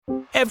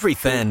Every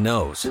fan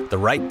knows the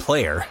right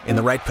player in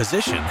the right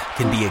position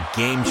can be a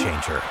game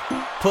changer.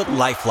 Put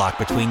LifeLock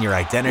between your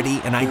identity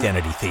and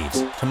identity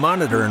thieves to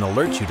monitor and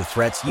alert you to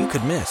threats you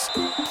could miss.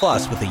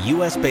 Plus, with a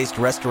U.S.-based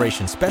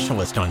restoration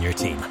specialist on your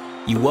team,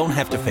 you won't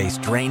have to face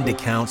drained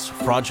accounts,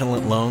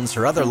 fraudulent loans,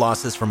 or other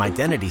losses from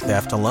identity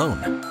theft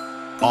alone.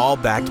 All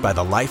backed by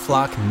the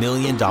LifeLock $1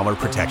 Million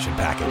Protection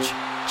Package.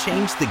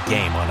 Change the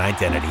game on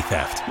identity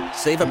theft.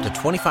 Save up to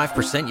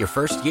 25% your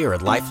first year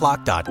at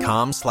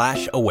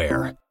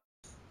LifeLock.com/aware.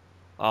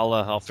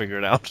 I'll figure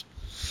it out.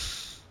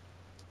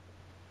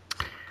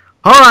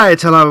 All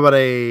right, hello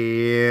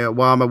everybody.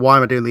 Why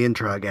am I doing the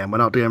intro again? We're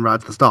not doing right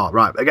at the start.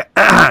 Right, okay.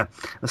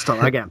 Let's start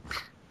that again.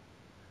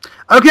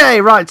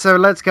 Okay, right, so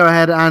let's go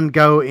ahead and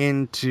go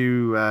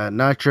into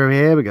Nitro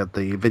here. We got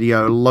the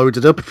video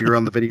loaded up. If you're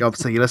on the video,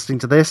 obviously you're listening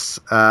to this.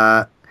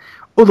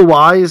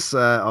 Otherwise,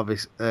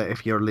 obviously,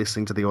 if you're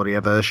listening to the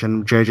audio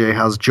version, JJ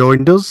has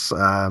joined us.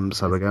 So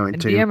we're going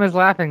to... DM is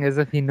laughing as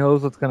if he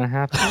knows what's going to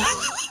happen.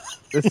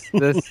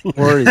 This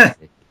worries me.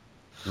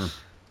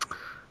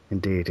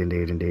 Indeed.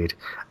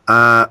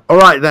 All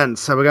right, then.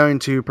 So we're going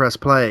to press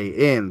play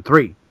in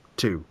 3,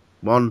 2,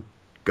 1,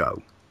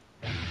 go.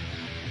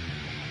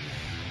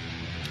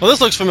 Well, this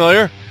looks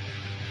familiar.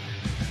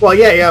 Well,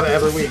 yeah, you have it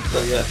every week.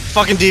 So yeah.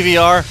 Fucking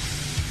DVR.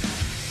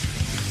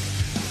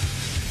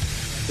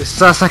 This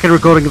is our second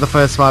recording of the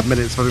first 5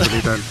 minutes for everybody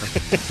who don't know.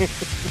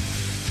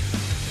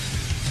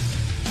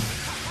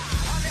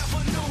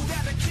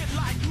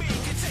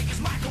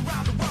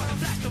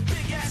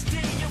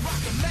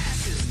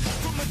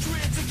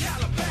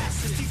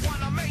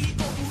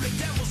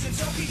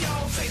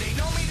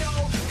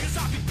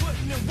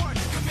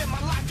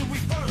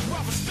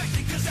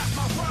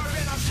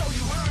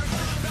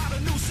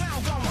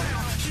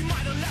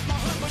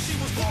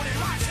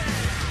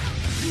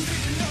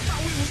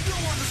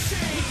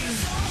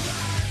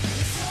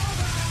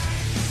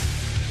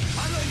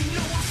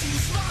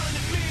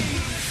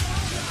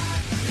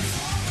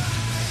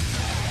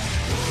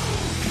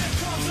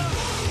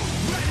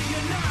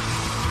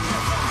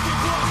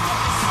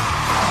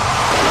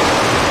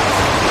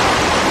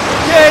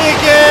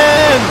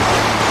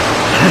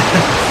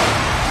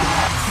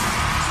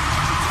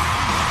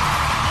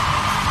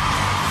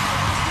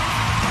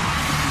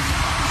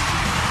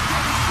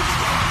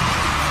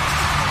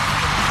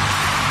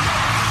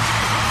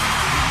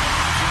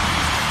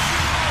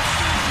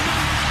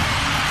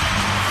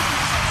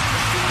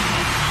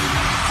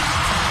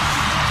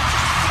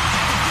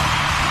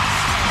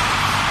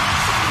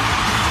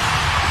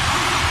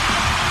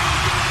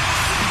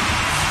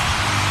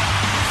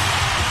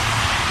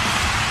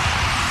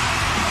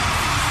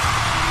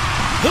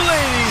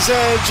 Ladies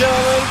and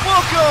gentlemen,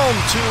 welcome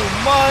to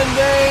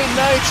Monday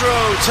Nitro.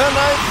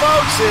 Tonight,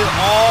 folks, it's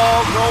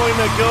all going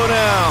to go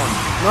down.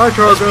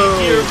 Nitro As we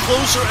gear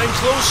closer and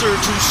closer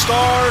to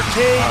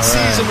Starcade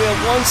season, we have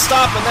one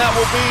stop, and that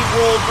will be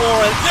World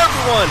War. And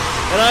everyone,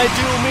 and I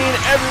do mean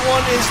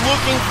everyone, is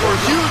looking for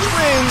huge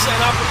wins and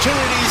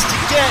opportunities to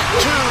get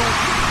to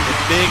the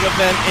big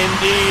event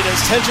indeed, as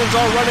tensions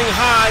are running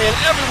high and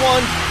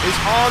everyone is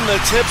on the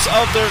tips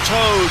of their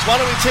toes. Why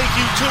don't we take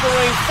you to the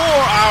ring for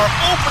our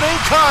opening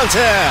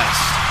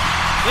contest?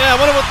 Yeah, I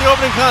wonder what the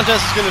opening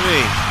contest is going to be.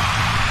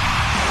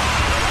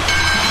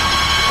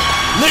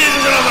 Ladies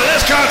and gentlemen,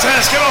 this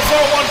contest can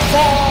afford one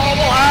fall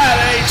at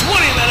a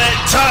 20-minute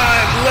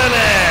time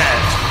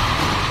limit.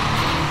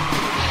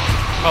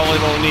 Probably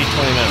won't need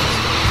 20 minutes.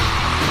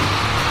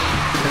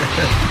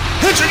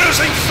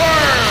 Introducing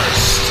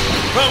first,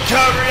 from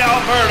Calgary,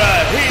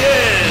 Alberta, he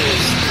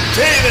is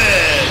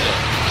David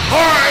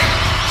Hart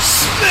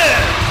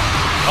Smith.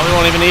 Probably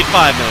won't even need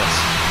 5 minutes.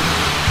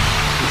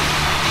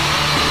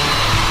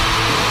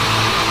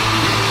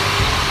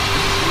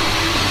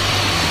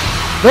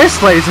 This,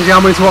 ladies and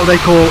gentlemen, is what they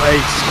call a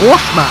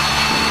squash match.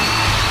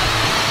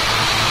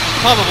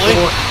 Probably.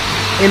 Or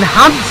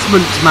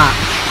enhancement match.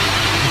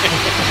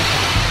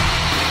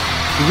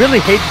 He really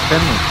hates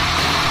Finland.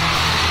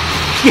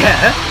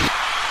 Yeah.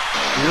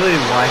 He really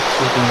likes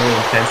looking really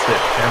intense at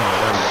camera,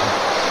 doesn't he?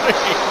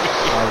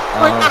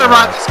 We gotta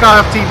write this guy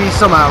off TV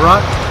somehow,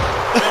 right?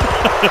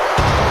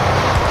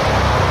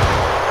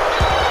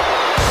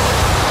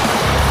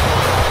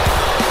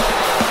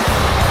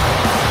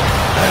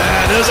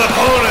 And his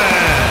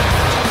opponent,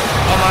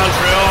 from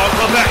Montreal,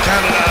 Quebec,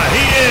 Canada,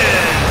 he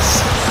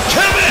is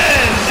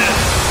Kevin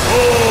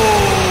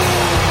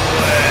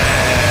Owen.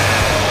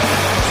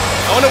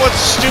 I wonder what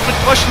stupid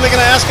question they're going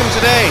to ask him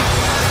today.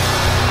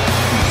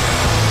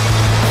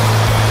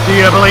 Do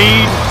you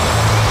believe?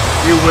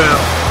 You will.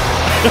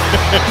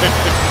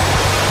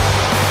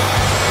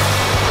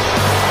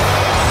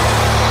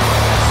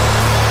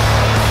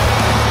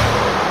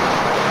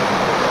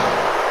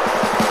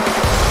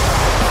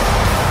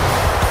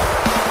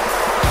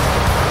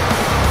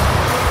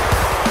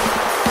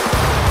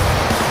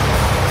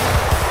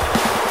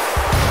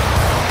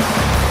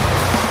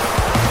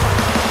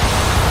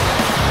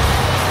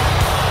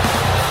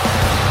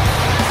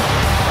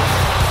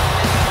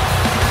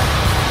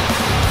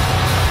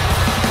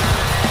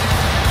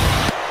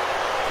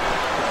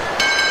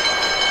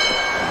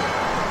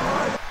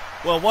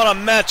 Well, what a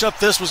matchup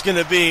this was going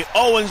to be.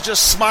 Owens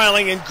just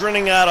smiling and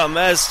grinning at him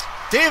as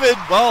David,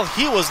 well,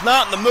 he was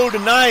not in the mood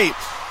tonight.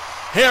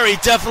 Harry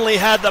definitely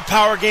had the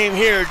power game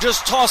here,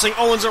 just tossing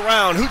Owens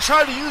around, who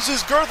tried to use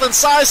his girth and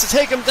size to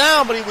take him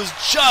down, but he was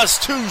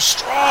just too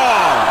strong.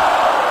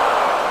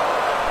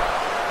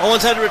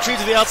 Owens had to retreat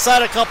to the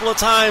outside a couple of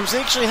times,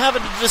 actually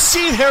having to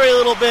deceive Harry a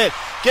little bit,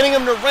 getting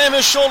him to ram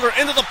his shoulder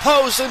into the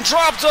post and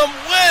dropped him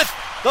with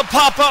the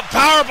pop-up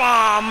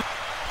powerbomb,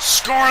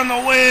 scoring the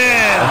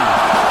win.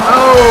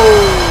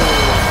 Oh!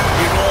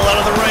 He rolled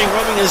out of the ring,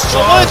 rubbing his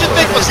jaw. So what did you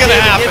think was going to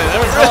happen?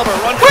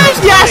 Well,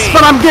 yes,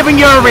 but I'm giving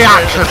you a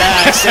reaction.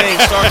 Back saying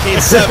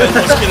Starrcade 7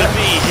 was going to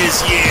be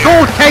his year.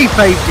 Called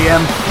kayfabe, DM.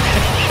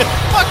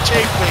 Fuck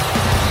kayfabe.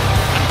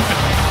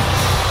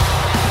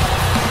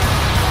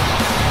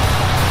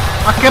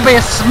 I can be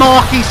a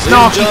smarky,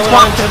 snarky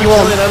twat if you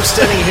want. I'm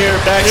standing here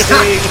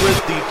backstage with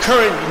the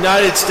current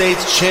United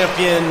States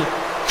champion,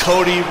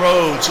 Cody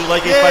Rhodes, who,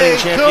 like a fighting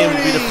champion,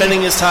 will be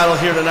defending his title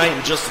here tonight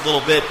in just a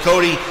little bit.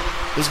 Cody,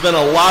 there's been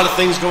a lot of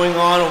things going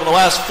on over the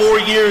last 4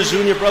 years. You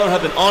and your brother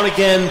have been on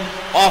again,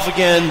 off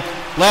again.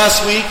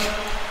 Last week,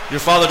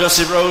 your father,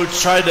 Dusty Rhodes,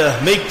 tried to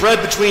make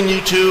bread between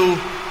you two.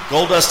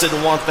 Goldust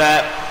didn't want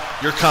that.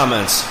 Your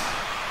comments.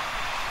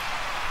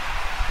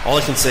 All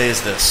I can say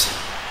is this.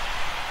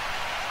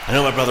 I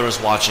know my brother is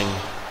watching,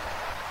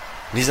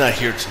 and he's not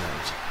here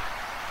tonight.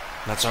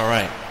 That's all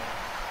right.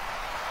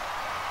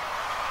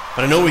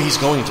 But I know where he's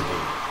going to be.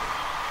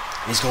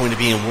 He's going to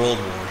be in World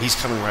War. He's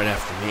coming right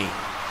after me.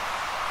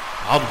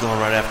 I'll be going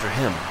right after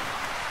him.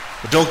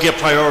 But don't get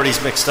priorities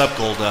mixed up,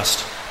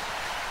 Goldust.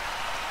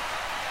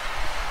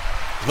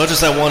 As much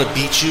as I want to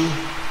beat you,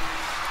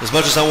 as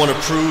much as I want to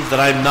prove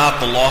that I'm not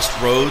the Lost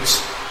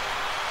Rhodes,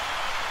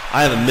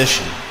 I have a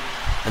mission,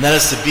 and that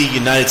is to be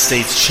United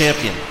States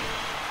champion.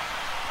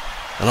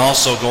 And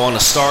also go on to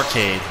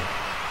Starrcade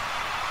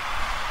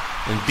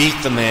and beat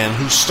the man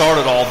who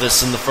started all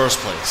this in the first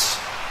place.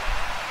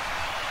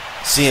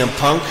 CM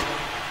Punk,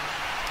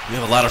 you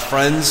have a lot of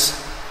friends,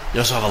 you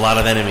also have a lot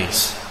of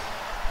enemies.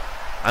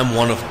 I'm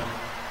one of them.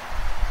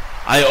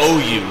 I owe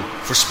you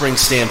for Spring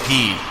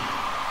Stampede.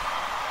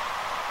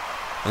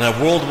 And at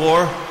World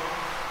War,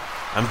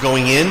 I'm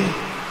going in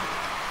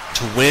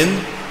to win.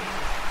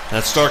 And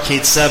at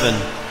Starrcade 7,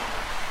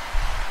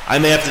 I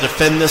may have to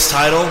defend this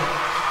title,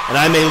 and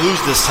I may lose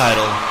this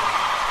title,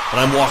 but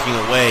I'm walking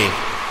away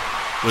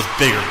with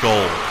bigger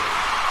gold.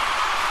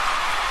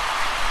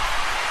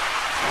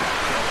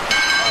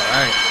 All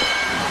right.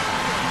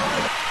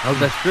 Oh,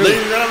 that's true.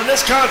 Ladies and gentlemen,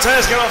 this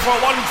contest going for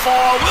one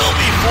fall will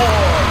be for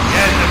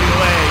the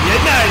NWA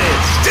United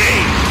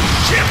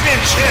States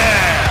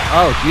Championship.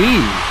 Oh,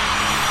 geez.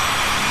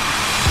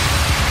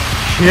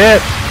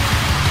 Shit.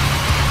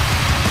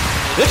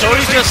 Did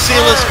Cody just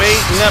seal his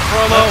fate in that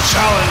promo?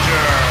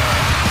 Challenger.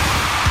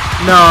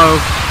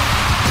 No.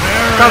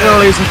 I'm going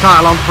to lose the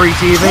title on free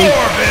TV.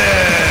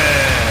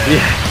 Corbin.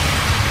 Yeah.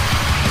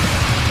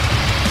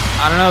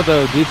 I don't know,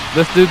 though.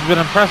 This dude's been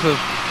impressive.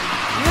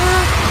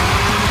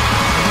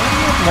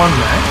 One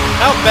match.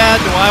 How bad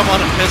do I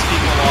want to piss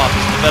people off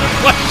is the better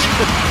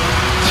question.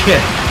 Yeah.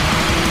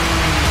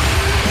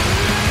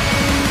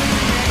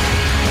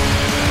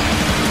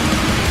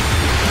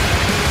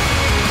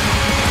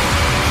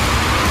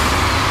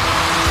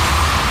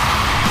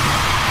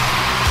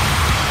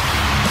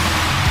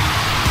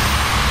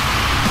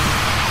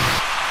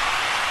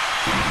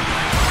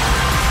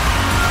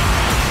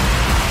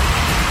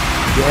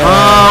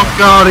 Oh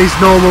god, he's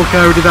normal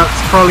Cody, that's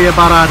probably a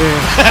bad idea.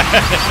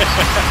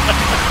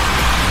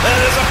 And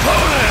his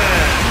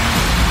opponent,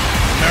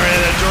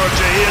 Marietta,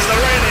 Georgia, he is the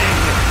reigning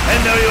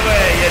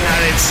NWA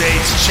United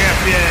States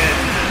Champion,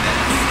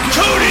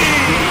 Cody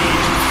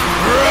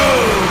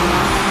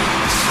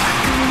Rhodes.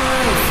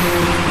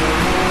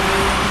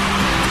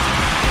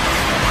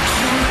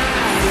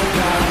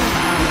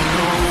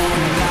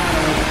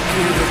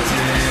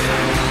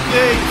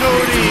 Yay,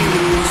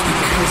 Cody!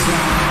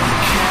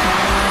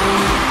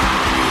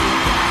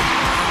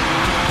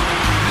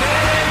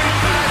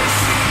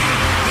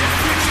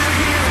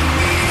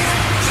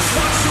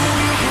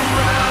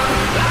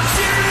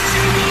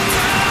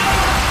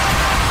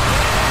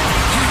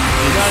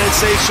 United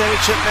States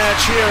Championship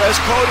match here as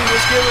Cody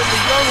was giving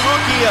the young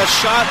rookie a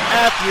shot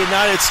at the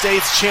United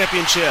States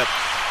Championship.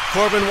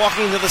 Corbin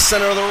walking to the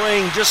center of the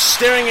ring, just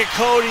staring at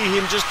Cody,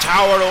 he just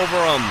towered over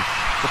him.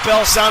 The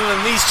bell sounded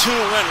and these two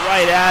went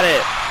right at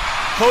it.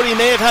 Cody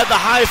may have had the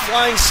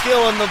high-flying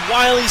skill and the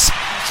wily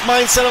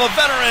mindset of a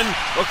veteran,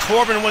 but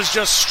Corbin was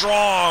just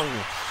strong.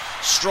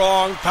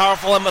 Strong,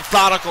 powerful, and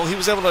methodical. He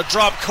was able to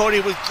drop Cody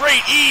with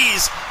great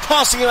ease,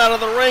 tossing him out of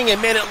the ring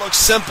and made it look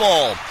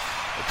simple.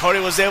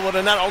 Cody was able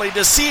to not only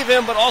deceive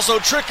him, but also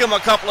trick him a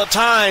couple of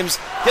times,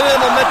 getting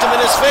the momentum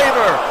in his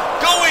favor,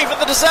 going for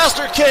the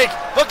disaster kick,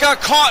 but got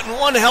caught in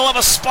one hell of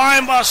a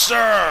spine buster.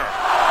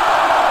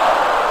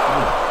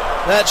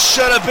 That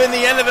should have been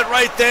the end of it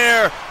right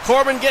there.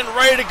 Corbin getting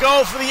ready to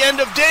go for the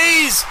end of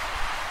days.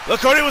 But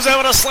Cody was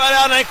able to slide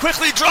out and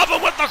quickly drop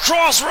him with the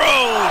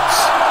crossroads.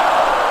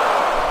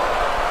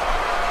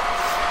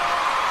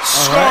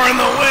 scoring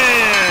the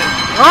win.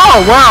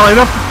 Oh, wow,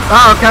 enough.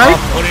 Oh, okay.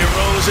 When he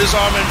rose his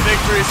arm in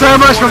victory. So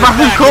much for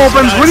Matthew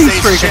Corbin's winning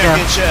streak again.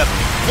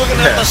 Looking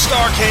at the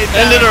Starcade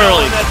Ended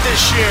early. that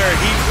this year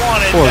he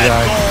wanted Poor that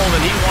guy. gold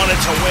and he wanted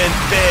to win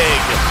big,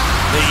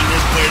 leading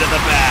his way to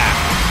the back.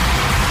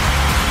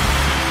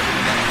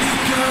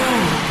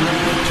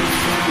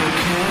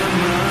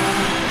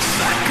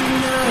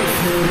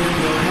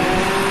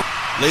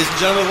 Ladies and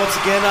gentlemen, once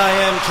again, I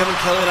am Kevin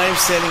Kelly, and I am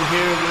standing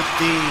here with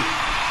the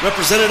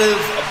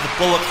representative of the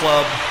Bullet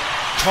Club,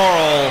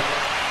 Carl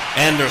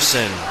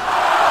Anderson.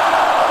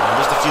 In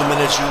just a few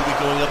minutes, you will be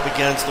going up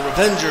against the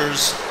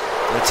Revengers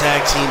in a tag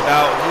team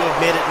bout. You have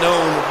made it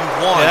known that you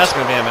want Yeah, that's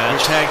going to be a match.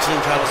 your tag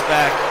team titles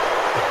back,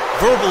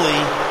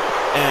 verbally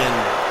and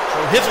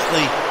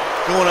horrifically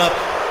going up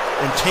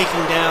and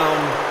taking down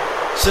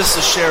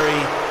Sister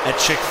Sherry at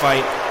Chick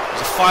Fight. It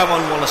was a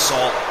 5-on-1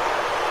 assault.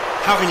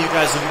 How can you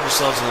guys look at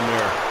yourselves in the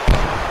mirror?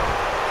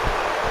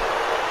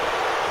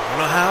 I don't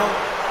know how.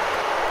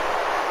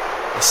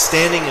 By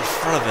standing in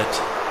front of it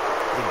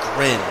with a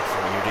grin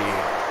from ear to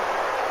ear.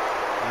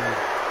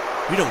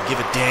 We don't give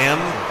a damn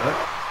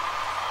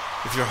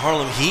if you're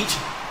Harlem Heat,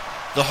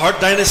 the Hart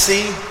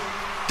Dynasty,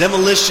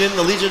 Demolition,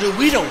 the Legion.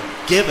 We don't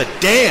give a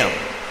damn.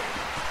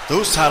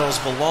 Those titles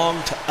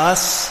belong to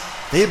us.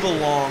 They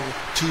belong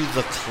to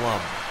the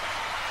club.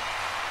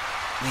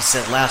 We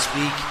said last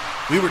week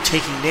we were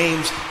taking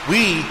names.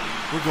 We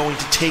were going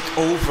to take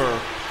over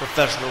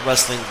professional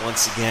wrestling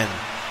once again.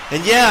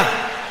 And yeah,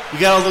 we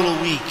got a little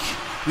weak.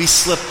 We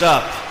slipped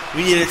up.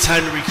 We needed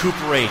time to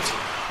recuperate.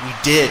 We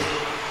did.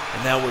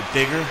 And now we're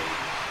bigger,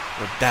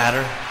 we're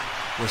badder,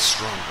 we're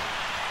stronger.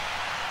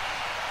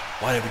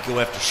 Why did we go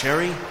after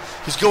Sherry?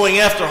 Because going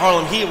after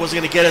Harlem Heat wasn't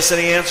going to get us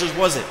any answers,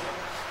 was it?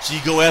 So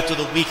you go after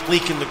the weak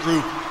link in the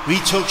group. We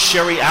took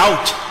Sherry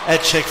out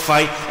at Chick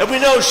Fight, and we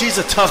know she's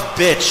a tough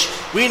bitch.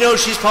 We know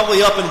she's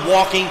probably up and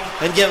walking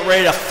and getting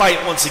ready to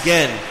fight once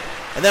again.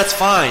 And that's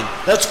fine.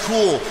 That's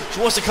cool. She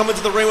wants to come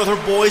into the ring with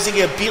her boys and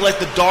get beat like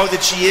the dog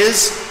that she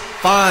is.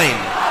 Fine.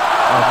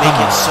 Make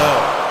it so.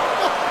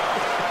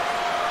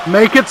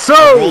 Make it A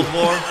so. World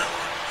War.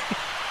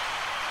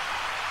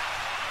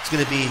 It's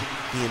going to be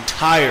the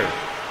entire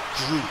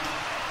group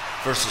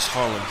versus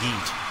Harlem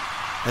Heat.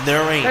 And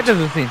That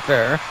doesn't seem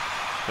fair.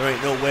 there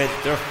ain't no way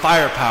that their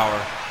firepower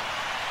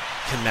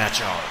can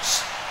match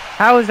ours.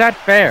 How is that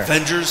fair?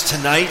 Avengers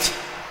tonight.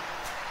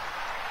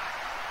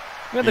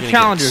 You're You're the gonna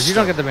challengers. get You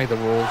don't get to make the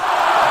rules.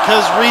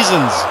 Because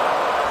reasons.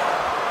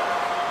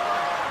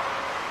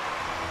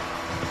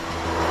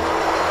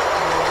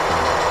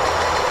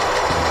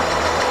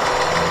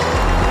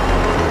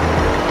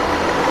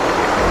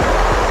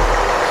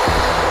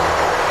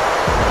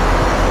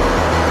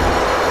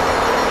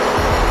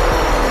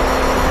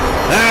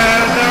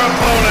 And their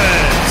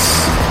opponents.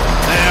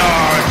 They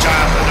are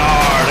John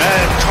Bernard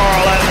and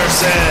Carl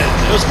Anderson.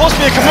 There was supposed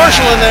to be a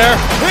commercial in there.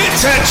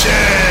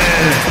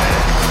 Attention!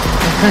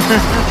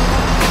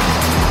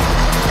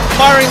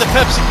 Firing the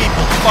Pepsi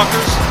people,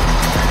 fuckers.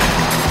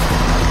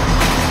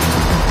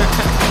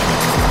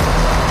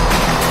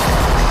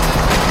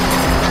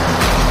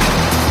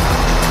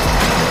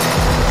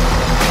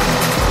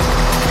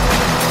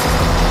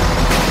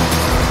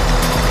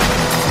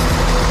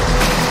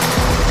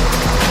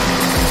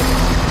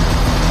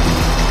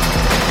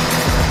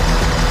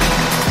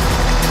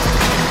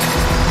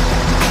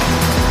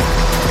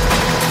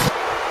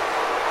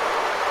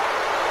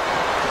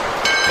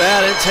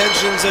 Bad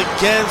intentions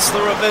against the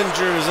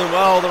Revengers, and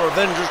well, the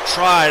Revengers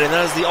tried, and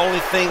that is the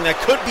only thing that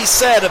could be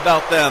said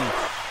about them.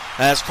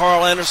 As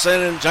Carl Anderson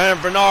and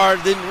Giant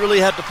Bernard didn't really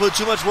have to put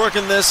too much work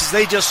in this, as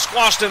they just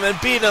squashed him and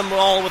beat him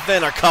all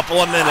within a couple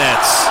of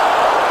minutes.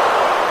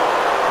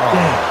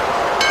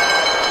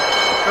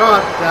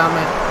 God damn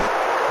it.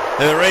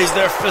 They would raise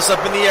their fists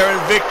up in the air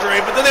in victory,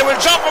 but then they would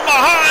jump from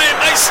behind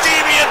like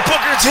Stevie and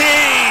Booker T.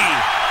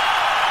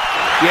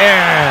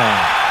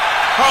 Yeah.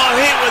 Harlem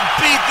Heat would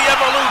beat the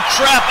Everloop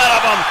crap out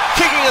of them,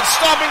 kicking and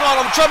stomping on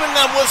them, drumming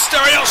them with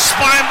stereo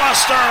spine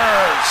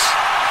busters.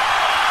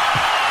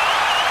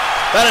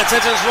 Bad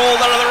Intentions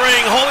rolled out of the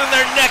ring, holding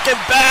their neck and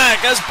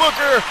back as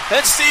Booker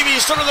and Stevie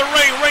stood in the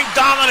ring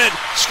dominant,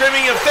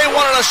 screaming if they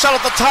wanted a shot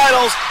at the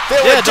titles, they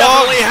would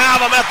definitely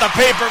have them at the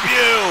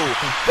pay-per-view.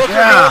 Booker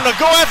going to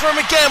go after him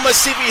again, but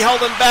Stevie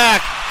held him back.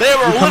 They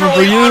were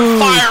literally on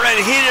fire and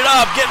heated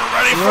up, getting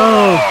ready for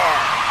more.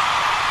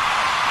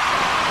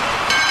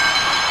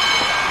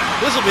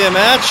 This will be a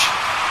match.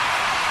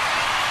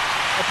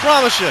 I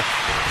promise you.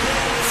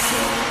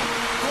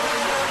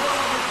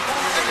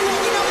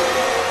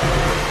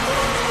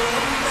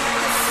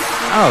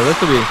 Oh, this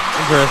will be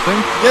interesting.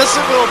 Yes,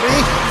 it will be.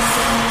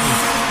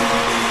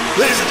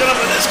 Ladies and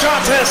gentlemen, this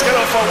contest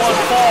scheduled for one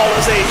fall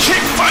is a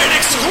Chick Fight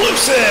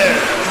exclusive.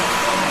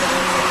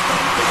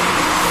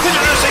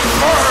 Introducing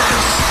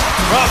first,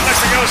 from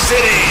Mexico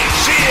City,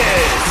 she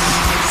is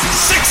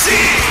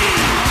Sexy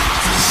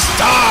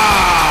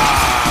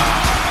Star.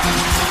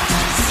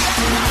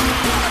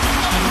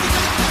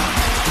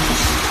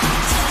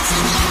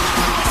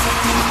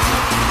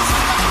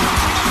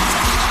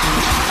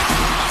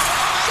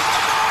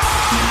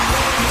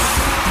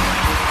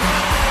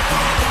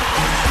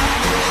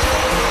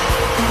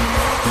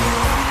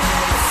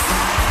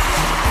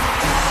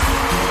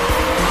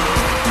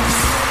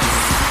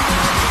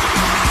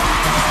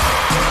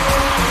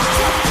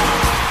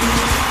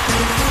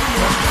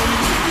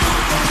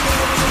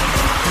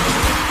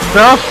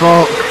 the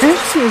fuck?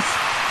 This is...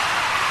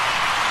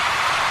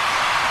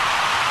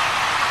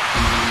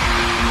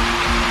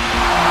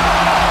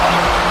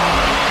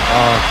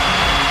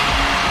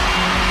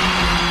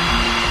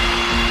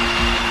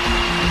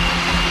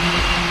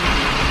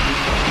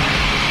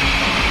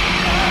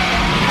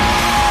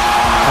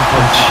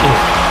 Oh shit.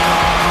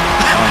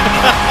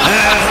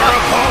 And her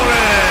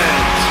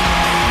opponent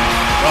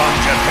from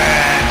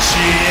Japan,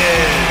 she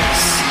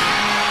is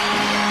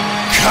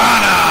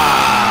Kana.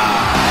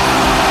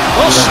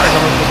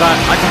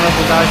 I can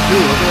wrestle guys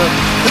too. Look at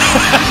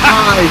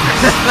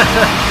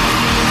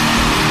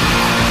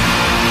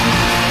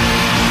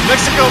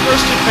Mexico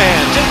versus Japan.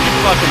 Didn't you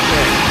fucking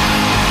thing.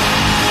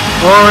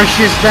 Or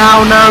she's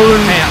now known...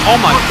 Man, oh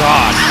my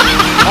god.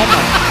 Oh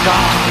my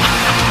god.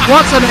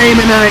 What's her name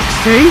in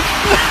NXT?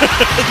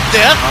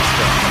 Death?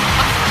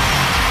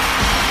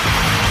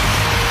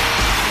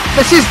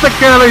 This is the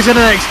girl who's in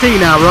NXT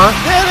now, right?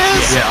 Yeah, it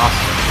is. Yeah,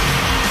 Oscar.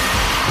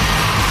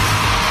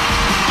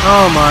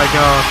 Oh my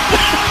god.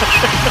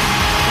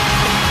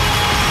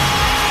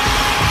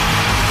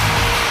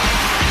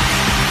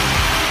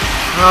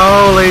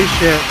 Holy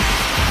shit.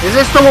 Is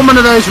this the woman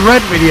of those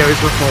red videos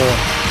before?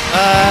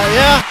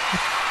 Yeah.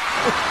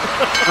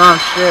 Oh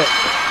shit.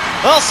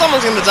 Well,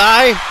 someone's gonna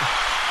die.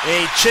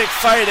 A chick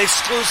fight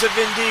exclusive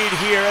indeed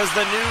here as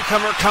the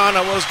newcomer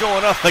Kana was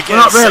going up against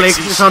Well, not really,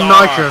 Sexy 'cause it's on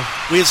Star. Nitro.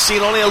 We have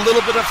seen only a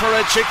little bit of her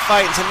at chick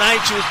fight, and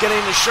tonight she was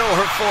getting to show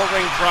her full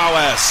ring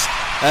prowess.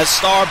 As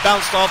Star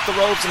bounced off the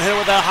ropes and hit her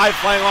with that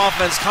high-flying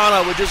offense,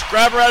 Kana would just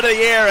grab her out of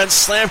the air and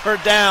slam her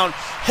down,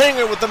 hitting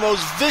her with the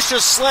most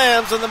vicious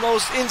slams and the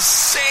most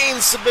insane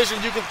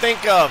submissions you can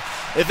think of.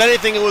 If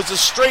anything, it was a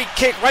straight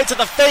kick right to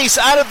the face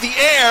out of the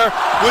air,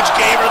 which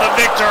gave her the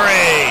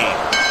victory.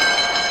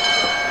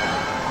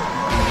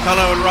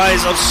 Kana would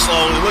rise up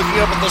slowly, looking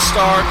up at the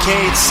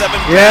Starcade 7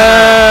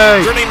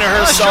 banner, grinning to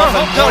herself sure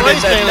and hope Del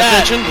Rey's pointed that paying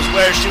that attention. was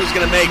where she was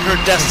going to make her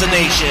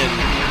destination,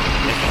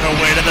 making her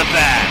way to the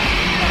back.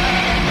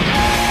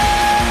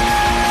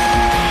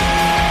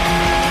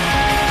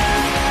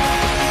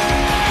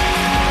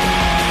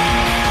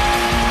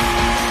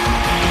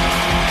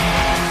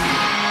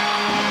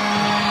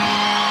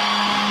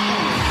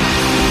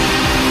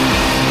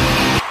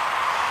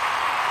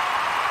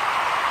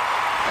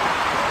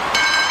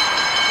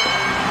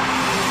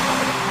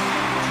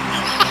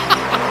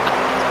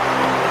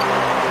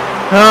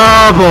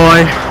 Oh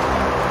boy.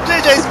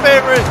 JJ's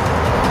favorite.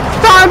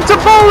 Time to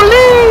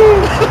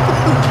bowling!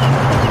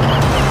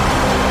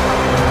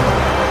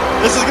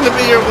 This is gonna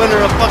be your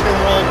winner of fucking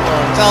World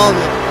War. I'm telling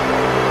you.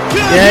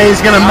 Yeah,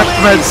 he's gonna make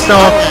red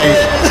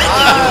Starcade.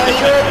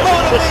 Your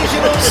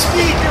motivational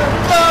speaker,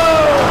 Bo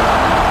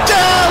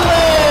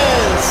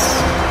Dallas.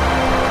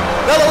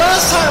 Now, the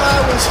last time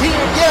I was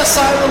here, yes,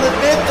 I will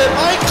admit that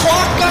my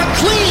clock got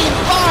cleaned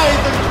by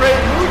the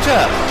Great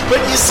Muta. But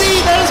you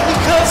see, that is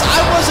because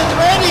I wasn't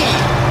ready.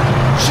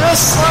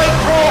 Just like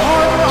Pearl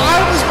Harbor, I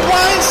was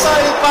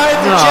blindsided by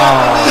the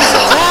Japanese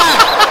attack.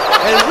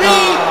 And we,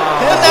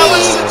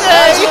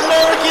 as an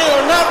American,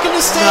 are not going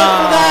to stand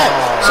for that.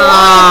 So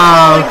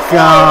I'm calling for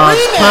a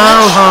rematch.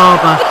 Pearl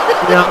Harbor.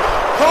 Yep.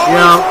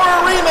 Calling for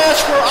a rematch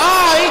where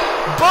I,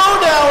 Bo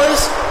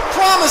Dallas,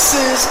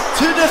 promises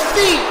to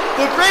defeat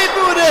the Great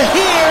Buddha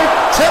here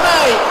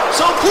tonight.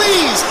 So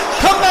please,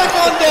 come back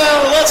on down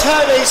and let's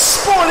have a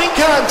sporting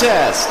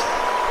contest.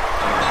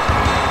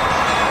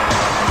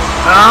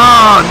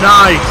 Oh,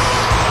 nice.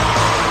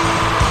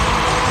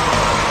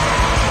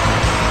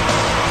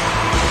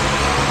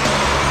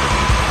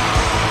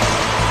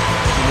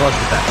 Look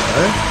at that,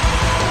 huh?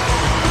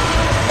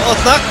 Well,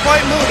 it's not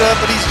quite Muda,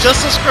 but he's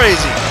just as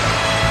crazy.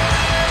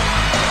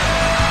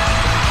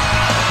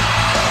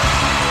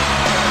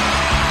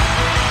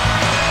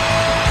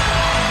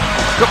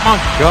 Oh my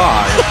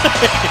god.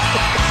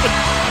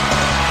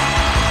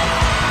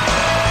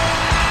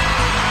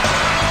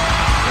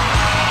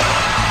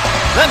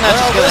 That match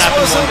is going to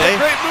happen wasn't one day.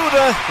 the Great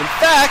Buddha. In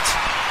fact,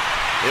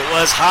 it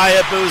was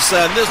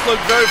Hayabusa, and this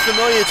looked very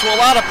familiar to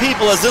a lot of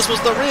people as this was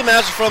the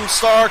rematch from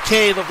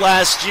Starcade of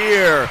last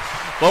year.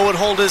 Bo would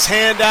hold his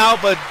hand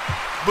out, but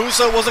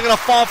Busa wasn't going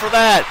to fall for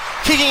that.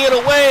 Kicking it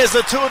away as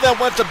the two of them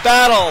went to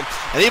battle.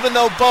 And even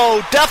though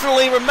Bo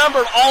definitely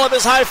remembered all of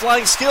his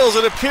high-flying skills,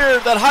 it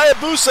appeared that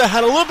Hayabusa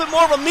had a little bit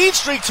more of a mean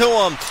streak to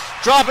him,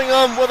 dropping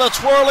him with a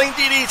twirling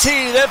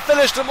DDT that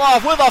finished him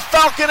off with a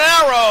Falcon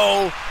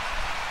Arrow,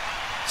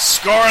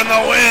 scoring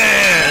the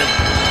win.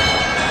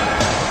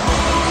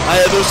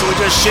 Hayabusa would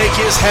just shake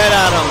his head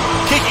at him,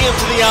 kicking him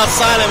to the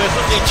outside of him and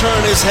quickly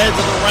turn his head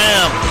to the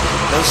ramp.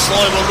 Then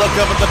slowly would look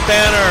up at the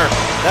banner.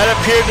 That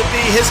appeared to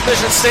be his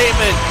mission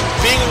statement.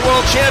 Being a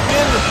world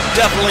champion,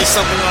 definitely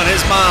something on his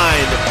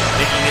mind.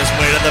 Making his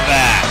way to the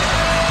back.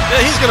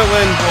 Yeah, he's going to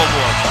win World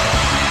War.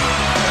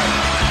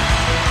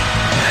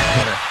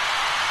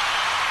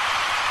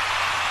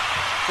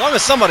 As long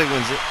as somebody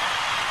wins it.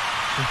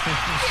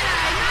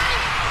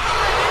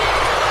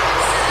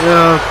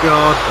 Oh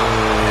god.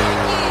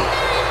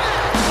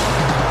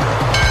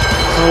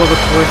 All of a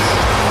twist.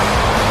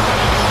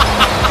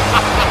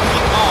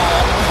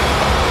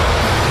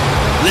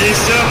 Ladies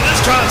and gentlemen,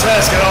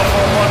 contest scheduled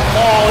for one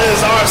fall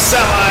is our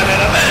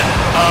semi-main event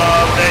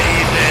of the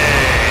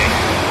evening.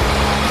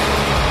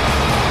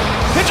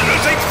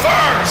 Introducing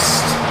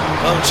first,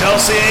 from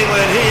Chelsea,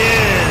 England, he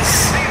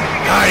is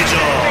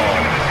Nigel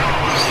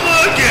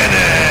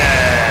McGuinness.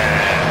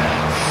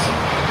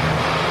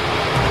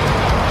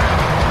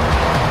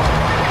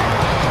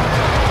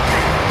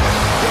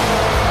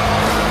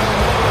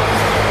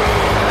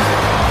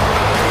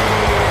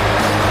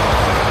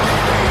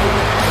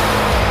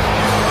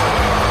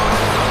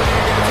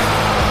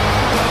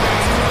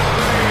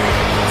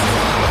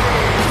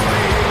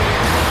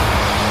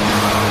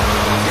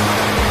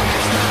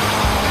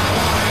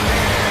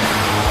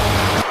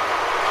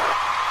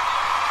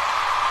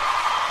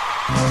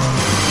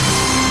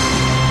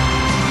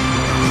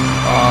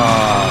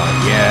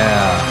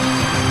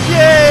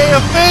 Yay, a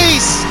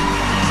face!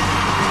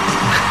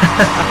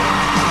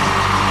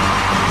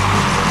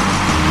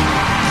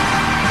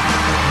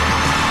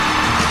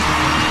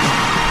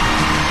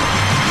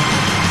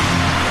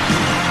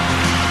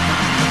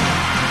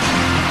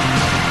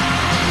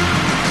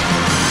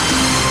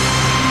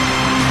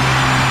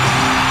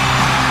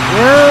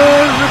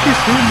 Yeah, Ricky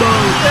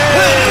Steamboat.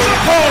 His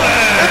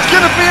opponent, It's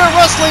gonna be a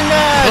wrestling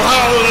match!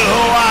 out of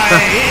Hawaii,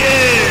 he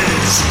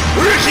is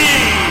Ricky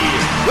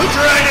the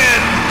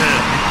Dragon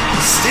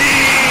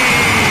Steamboat.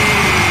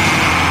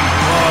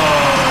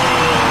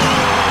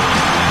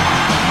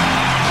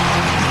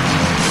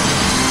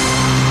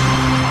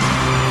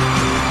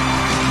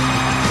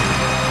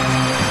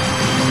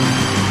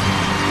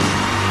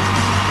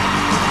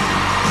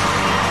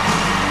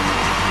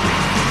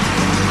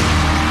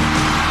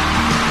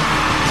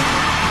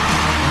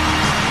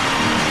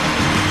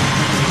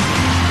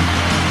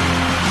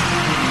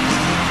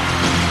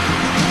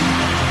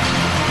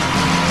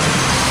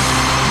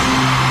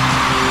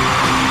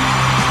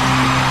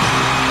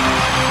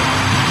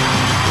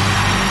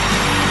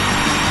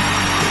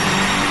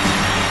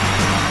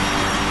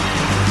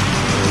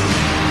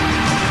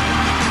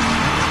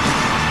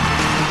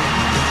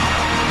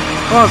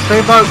 Come on,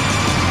 Steamboat.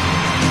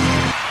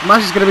 The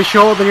match is going to be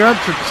shorter than your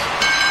entrance.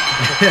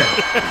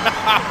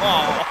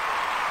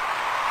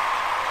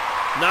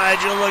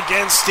 Nigel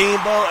against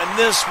Steamboat, and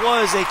this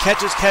was a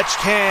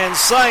catch-as-catch-can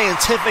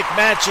scientific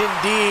match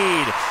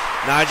indeed.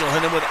 Nigel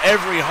hit him with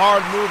every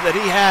hard move that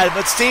he had,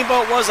 but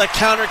Steamboat was a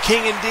counter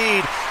king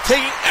indeed,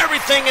 taking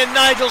everything in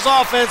Nigel's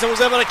offense and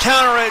was able to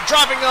counter it,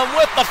 dropping him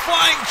with the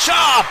flying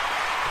chop,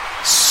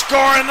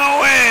 scoring the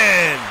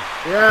win.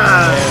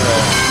 Yeah.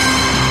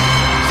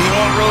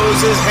 Steamboat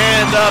rose his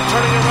hand up,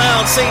 turning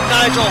around, St.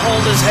 Nigel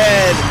hold his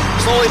head,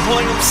 slowly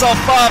pulling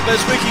himself up as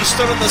Ricky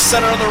stood in the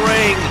center of the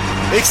ring,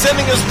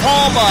 extending his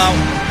palm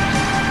out.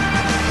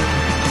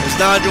 As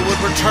Nigel would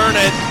return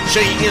it,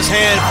 shaking his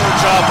hand for a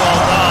job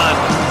well done.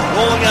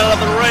 Rolling out of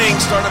the ring,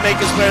 starting to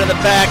make his way to the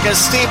back as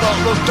Steamboat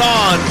looked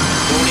on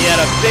when he had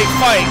a big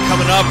fight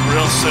coming up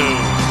real soon.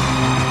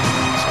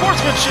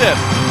 Sportsmanship!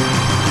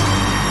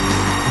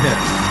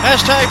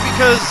 Hashtag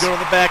because Go to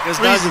the back as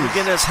Nigel reasons.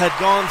 McGuinness had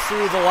gone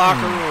through the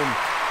locker room,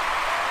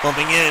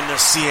 bumping into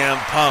CM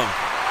Punk.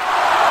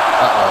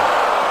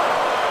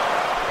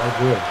 Oh,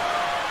 good.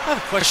 I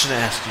have a question to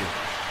ask you.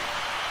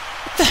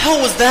 What the hell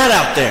was that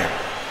out there?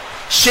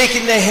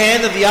 Shaking the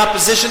hand of the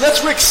opposition?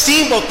 That's Rick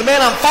Steamboat, the man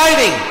I'm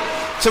fighting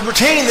to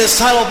retain this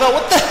title belt.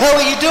 What the hell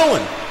are you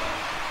doing?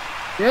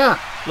 Yeah.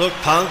 Look,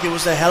 Punk, it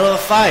was a hell of a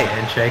fight.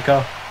 Handshake-o.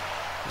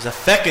 It was a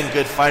feckin'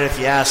 good fight if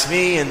you ask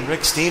me, and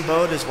Rick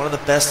Steamboat is one of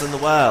the best in the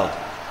world.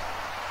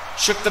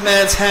 Shook the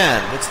man's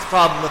hand. What's the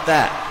problem with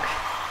that?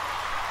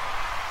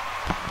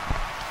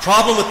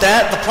 Problem with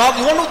that?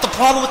 You wanna know what the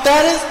problem with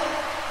that is?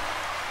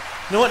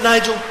 You know what,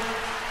 Nigel?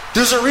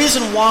 There's a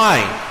reason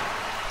why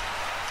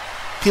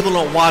people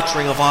don't watch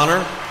Ring of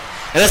Honor.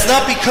 And it's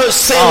not because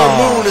Sailor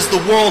Moon is the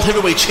world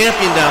heavyweight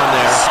champion down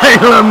there.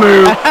 Sailor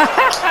Moon.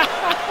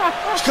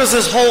 It's because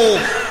this whole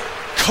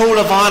code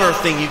of honor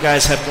thing you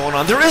guys have going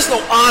on. There is no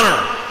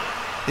honor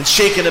in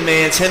shaking a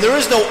man's hand. There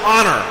is no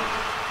honor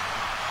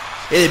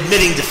in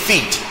admitting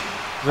defeat.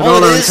 With All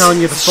honor it in is, telling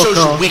you to it fuck shows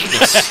your off.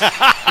 weakness.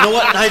 You know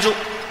what, Nigel?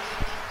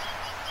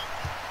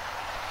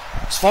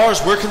 As far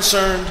as we're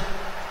concerned,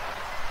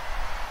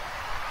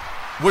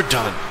 we're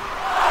done.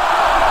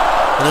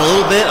 In a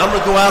little bit, I'm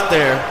going to go out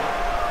there,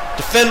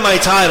 defend my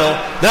title.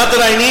 Not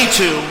that I need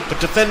to,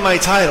 but defend my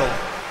title.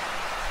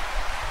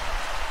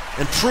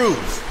 And prove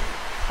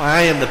why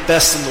I am the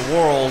best in the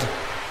world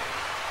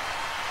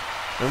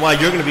and why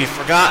you're going to be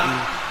forgotten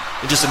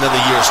in just another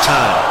year's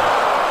time.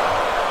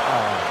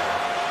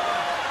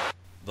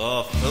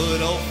 The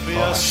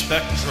Philadelphia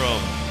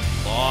Spectrum,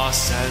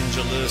 Los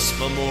Angeles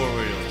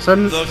Memorial. So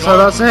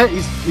that's it?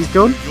 He's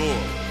done?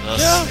 The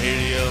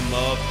Stadium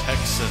of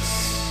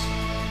Texas.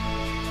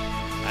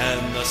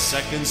 And the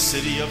second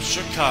city of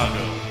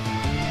Chicago.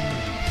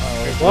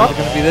 What? It's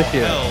going to be this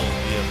year. Held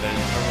the event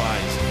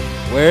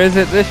horizon. Where is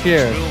it this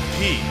year? Will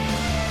peak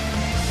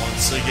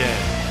once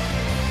again.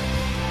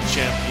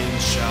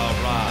 Champions shall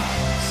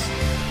rise.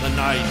 The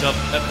night of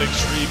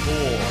epics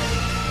reborn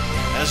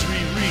as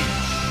we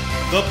reach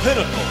the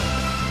pinnacle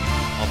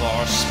of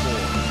our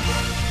sport.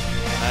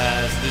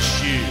 As this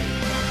year,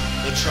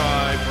 the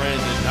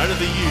Tri-Branded Night of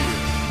the Year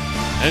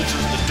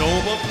enters the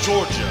Dome of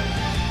Georgia,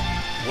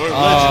 where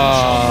legends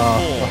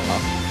shall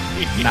perform.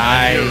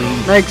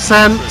 Nice. Makes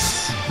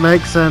sense.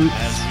 Makes sense.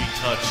 As we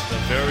touch the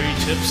very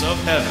tips of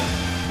heaven,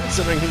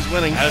 Considering who's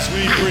winning. as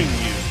we bring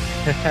you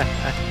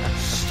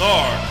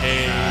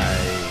Starcade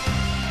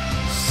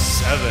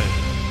 7.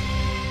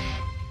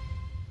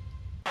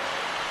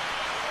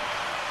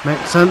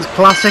 Makes sense.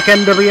 Classic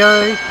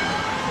NWA.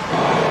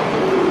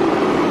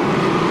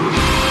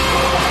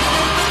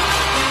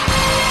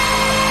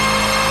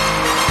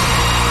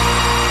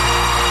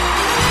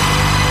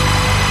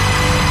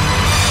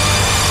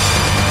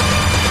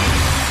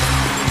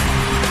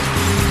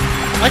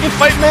 I can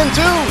fight men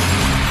too.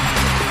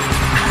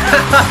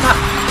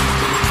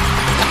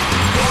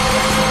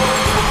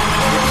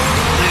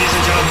 Ladies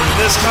and gentlemen,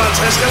 this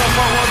contest scheduled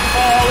for one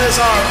fall is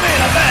our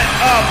main event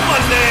of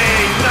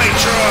Monday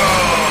Nitro.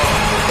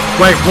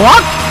 Wait,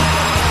 what?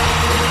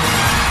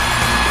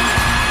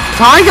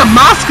 Tiger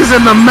Mask is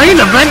in the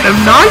main event of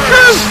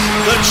Nitro?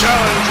 The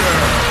challenger.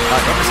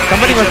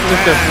 Somebody must have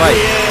missed their flight.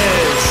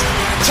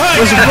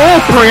 Was Raw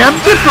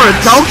preempted for a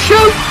dog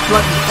show?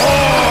 Like,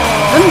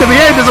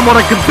 NWA doesn't want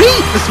to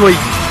compete this week.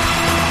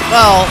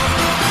 Well,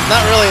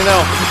 not really,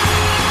 no.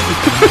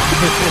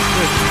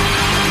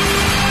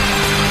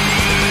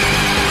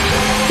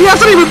 He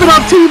hasn't even been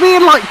on TV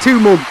in like 2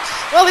 months.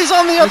 Well, he's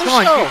on the other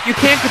Come on, show. you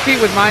can't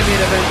compete with my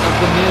main event of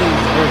The Miz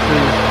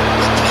versus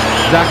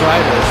Zack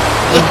Ryder.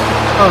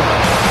 Oh,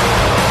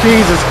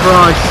 Jesus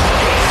Christ.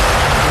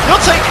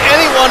 You'll take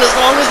anyone as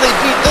long as they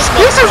beat this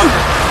This is...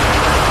 motherfucker.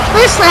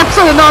 This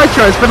episode of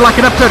Nitro has been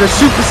like an episode of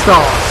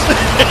Superstars.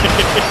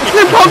 It's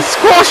been one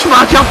squash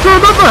match after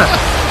another.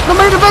 The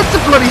main event's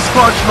a bloody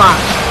squash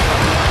match.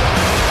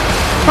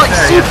 Like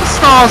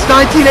Superstars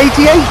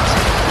 1988.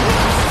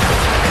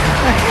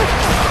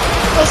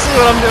 Let's see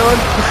what I'm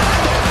doing.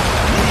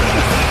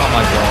 Oh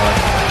my god.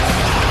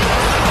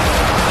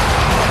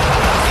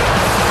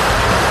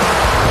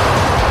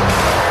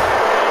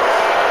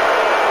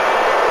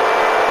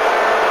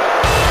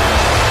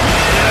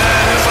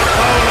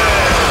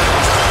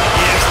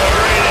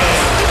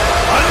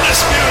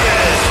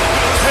 Undisputed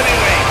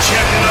heavyweight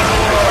champion of the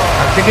world.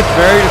 I think it's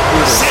very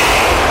disputed.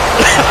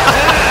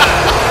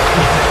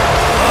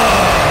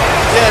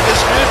 Yeah,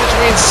 disputed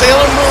between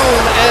Sailor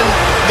Moon and...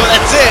 But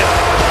that's it.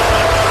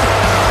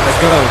 The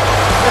ghost.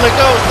 And it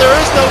goes, there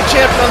is no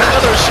champion on the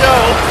other show.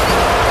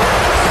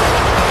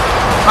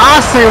 I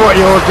see what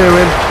you're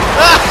doing.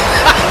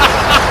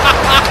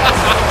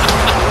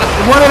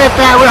 What did it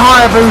there with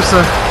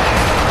Hayabusa?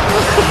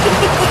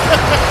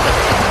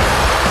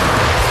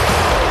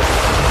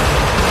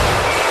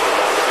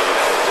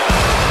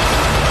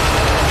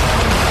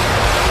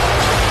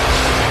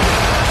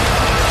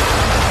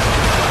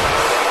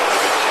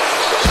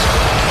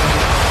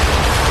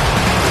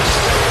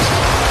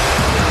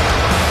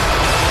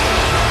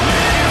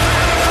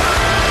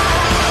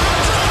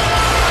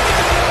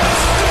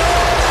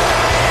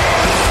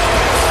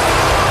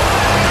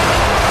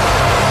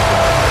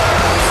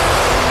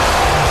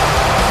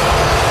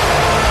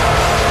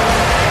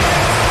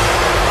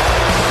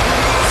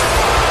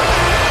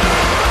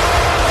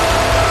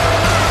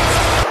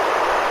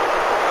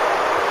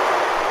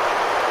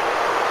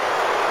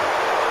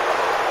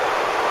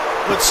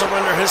 Would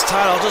surrender his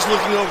title just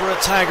looking over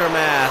at Tiger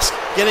Mask,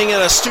 getting in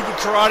a stupid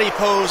karate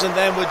pose, and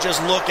then would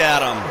just look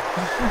at him.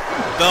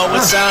 Bell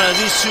would sound as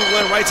these two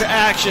went right to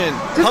action.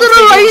 Did Punk the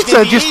thinking it was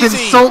later gonna be just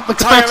easy. insult the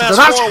Tiger competitor?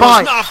 Mask That's 4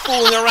 fine. was not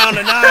fooling around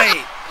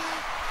tonight.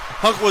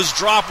 Punk was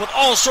dropped with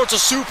all sorts of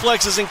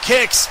suplexes and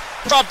kicks,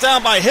 dropped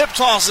down by hip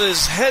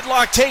tosses,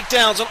 headlock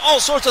takedowns, and all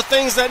sorts of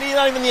things that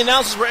not even the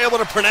announcers were able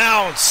to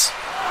pronounce.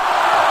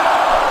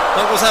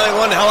 Punk was having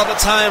one hell of a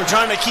time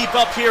trying to keep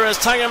up here as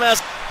Tiger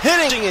Mask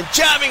hitting and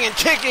jabbing and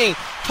kicking,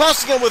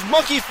 tossing him with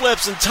monkey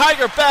flips and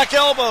tiger back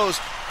elbows.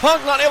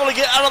 Punk not able to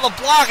get out of the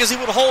block as he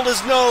would hold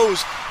his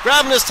nose,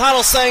 grabbing his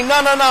title saying,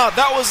 no,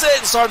 that was it,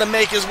 and started to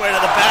make his way to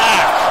the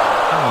back.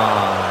 Come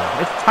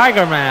on. It's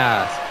Tiger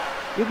Mask.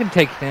 You can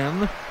take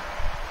him.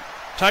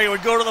 Tiger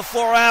would go to the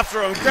floor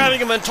after him,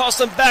 grabbing him and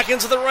toss him back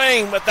into the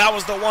ring, but that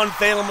was the one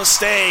fatal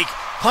mistake.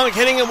 Punk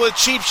hitting him with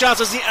cheap shots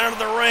as he entered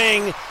the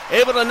ring,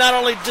 able to not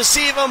only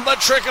deceive him,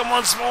 but trick him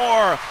once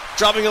more.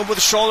 Dropping him with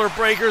shoulder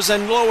breakers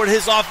and lowered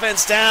his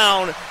offense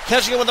down,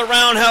 catching him with a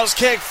roundhouse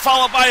kick,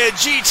 followed by a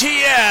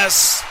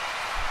GTS,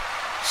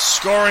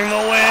 scoring the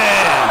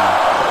win.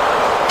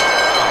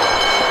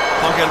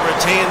 Punk had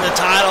retained the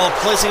title,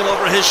 placing it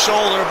over his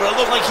shoulder, but it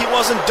looked like he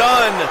wasn't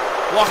done.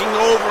 Walking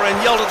over and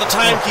yelled at the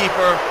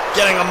timekeeper,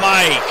 getting a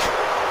mic.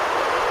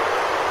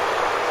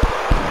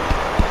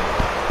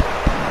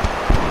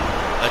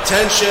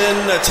 Attention,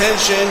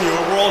 attention, your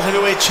World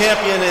Heavyweight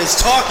Champion is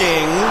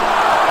talking.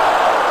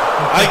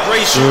 I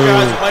grace you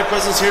guys with my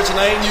presence here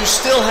tonight, and you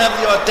still have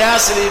the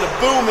audacity to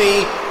boo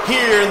me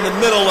here in the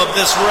middle of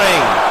this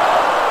ring.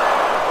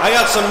 I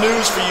got some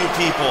news for you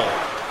people.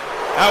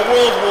 At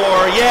World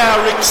War, yeah,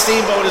 Rick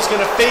Steamboat is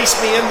going to face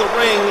me in the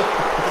ring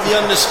for the the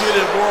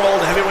undisputed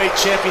World Heavyweight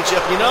Championship.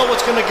 You know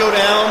what's going to go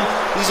down?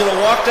 He's going to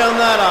walk down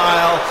that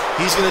aisle.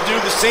 He's going to do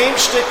the same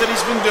shtick that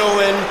he's been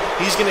doing.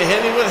 He's going to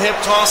hit me with hip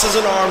tosses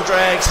and arm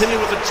drags, hit me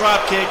with a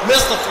drop kick,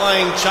 miss the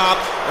flying chop,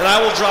 and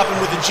I will drop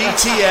him with a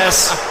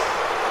GTS.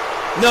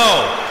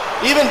 No,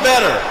 even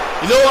better.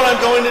 You know what I'm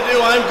going to do?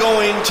 I'm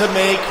going to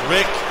make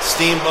Rick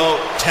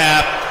Steamboat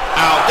tap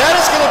out. That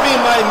is going to be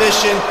my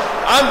mission.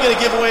 I'm going to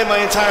give away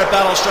my entire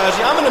battle strategy.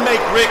 I'm going to make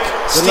Rick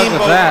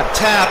Steamboat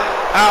tap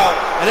out.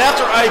 And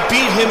after I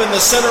beat him in the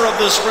center of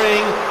this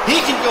ring,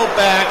 he can go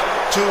back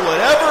to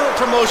whatever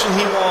promotion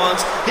he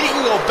wants. He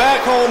can go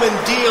back home and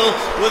deal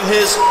with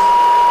his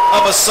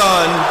of a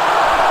son.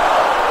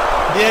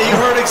 Yeah, you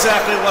heard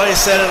exactly what I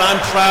said, and I'm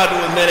proud to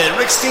admit it.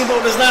 Rick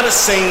Steamboat is not a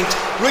saint.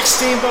 Rick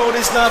Steamboat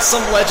is not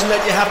some legend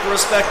that you have to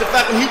respect. In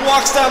fact, when he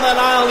walks down that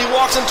aisle, he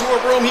walks into a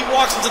room, he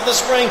walks into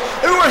this ring,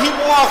 everywhere he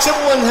walks,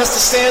 everyone has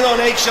to stand on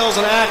eggshells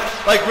and act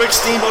like Rick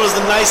Steamboat is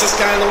the nicest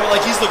guy in the world,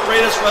 like he's the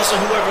greatest wrestler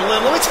who ever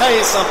lived. Let me tell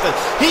you something.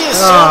 He is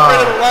so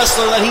great of a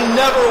wrestler that he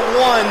never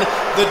won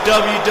the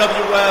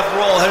WWF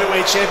World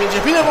Heavyweight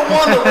Championship. He never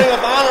won the Ring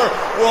of Honor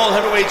World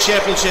Heavyweight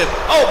Championship.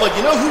 Oh, but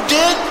you know who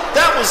did?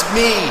 That was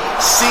me,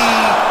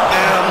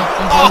 CM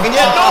Punk. And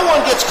yet no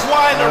one gets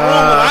quiet in a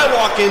room when I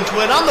walk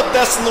into it. I'm the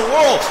best in the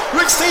world.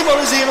 Rick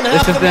Steamboat is even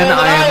half the man that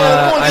I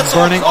am. Everyone gets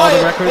all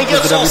quiet and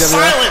gets all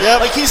silent.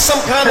 Like he's some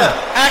kind of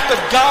act of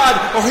God,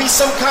 or he's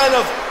some kind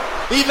of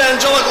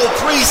evangelical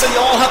priest that you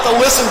all have to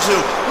listen to.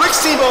 Rick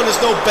Steamboat is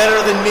no better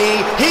than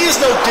me. He is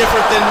no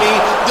different than me.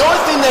 The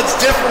only thing that's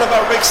different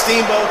about Rick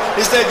Steamboat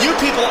is that you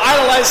people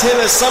idolize him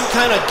as some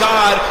kind of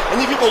god, and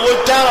you people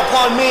look down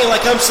upon me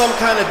like I'm some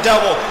kind of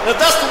devil. And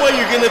if that's the way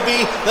you're going to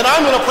be, then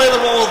I'm going to play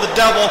the role of the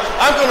devil.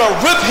 I'm going to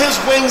rip his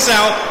wings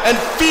out and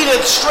feed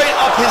it straight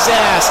up his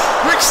ass.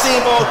 Rick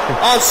Steamboat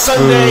on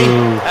Sunday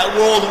at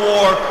World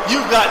War.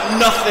 You've got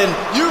nothing.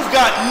 You've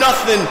got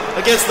nothing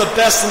against the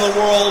best in the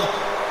world.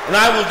 And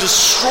I will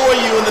destroy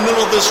you in the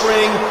middle of this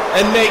ring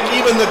and make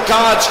even the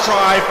gods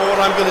cry for what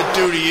I'm going to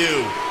do to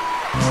you.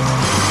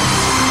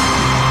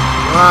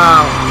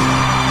 Wow.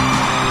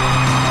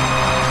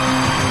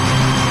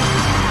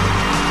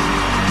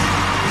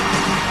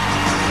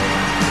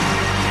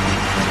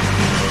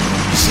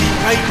 You see,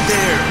 right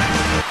there,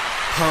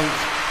 Punk,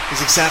 is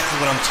exactly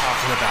what I'm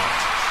talking about.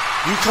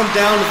 You come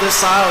down to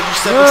this aisle, you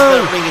step into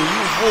that ring, and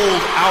you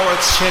hold our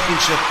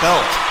championship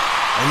belt.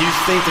 And you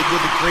think that you're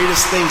the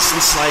greatest thing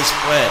since sliced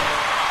bread.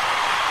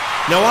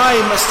 Now I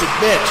must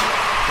admit,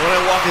 when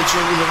I walk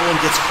into a room, everyone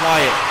gets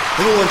quiet.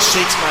 Everyone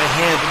shakes my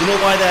hand. But you know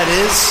why that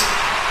is?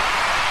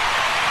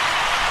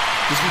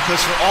 It's because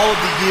for all of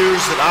the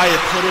years that I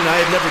have put in, I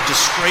have never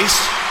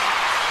disgraced.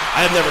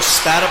 I have never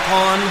spat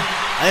upon.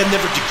 I have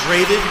never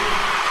degraded.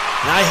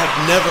 And I have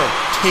never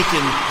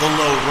taken the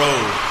low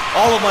road.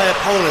 All of my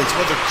opponents,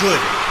 whether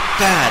good,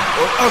 bad,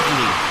 or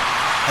ugly,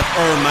 have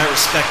earned my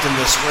respect in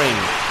this ring.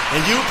 And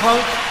you,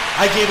 Punk,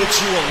 I gave it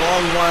to you a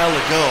long while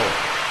ago.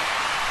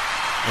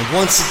 And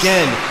once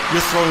again,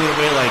 you're throwing it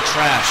away like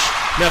trash.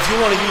 Now, if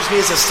you want to use me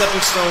as a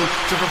stepping stone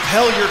to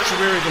propel your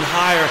career even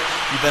higher,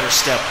 you better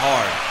step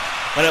hard.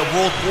 But at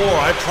World War,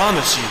 I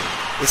promise you,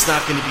 it's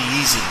not going to be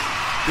easy.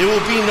 There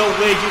will be no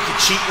way you can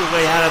cheat your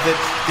way out of it.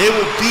 There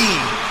will be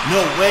no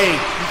way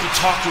you can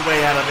talk your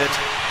way out of it.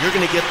 You're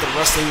going to get the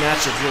wrestling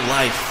match of your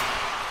life.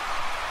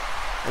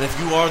 And if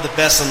you are the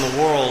best in the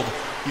world,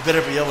 you better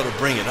be able to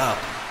bring it up.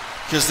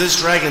 Because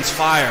this dragon's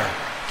fire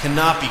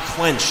cannot be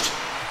quenched,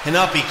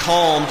 cannot be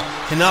calmed,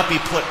 cannot be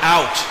put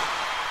out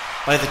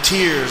by the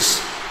tears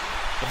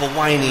of a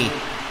whiny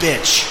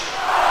bitch.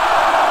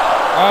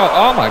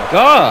 Oh my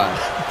God.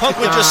 Punk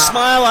would just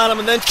smile at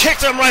him and then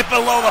kicked him right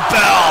below the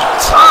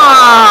belt.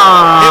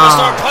 He would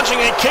start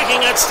punching and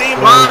kicking at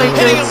Steamboat,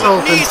 hitting him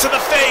with knees to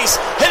the face,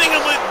 hitting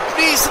him with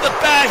knees to the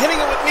back, hitting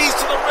him with knees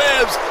to the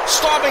ribs,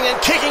 stomping and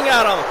kicking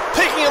at him,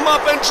 picking him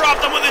up and dropped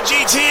him with a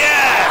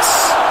GTS.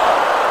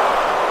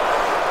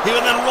 He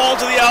would then roll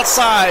to the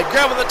outside,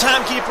 grabbing the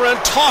timekeeper and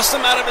tossed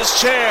him out of his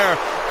chair,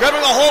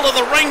 grabbing a hold of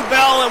the ring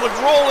bell and would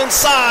roll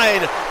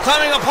inside,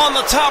 climbing upon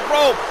the top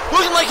rope,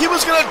 looking like he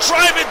was going to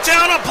drive it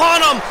down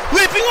upon him,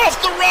 leaping off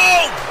the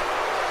rope.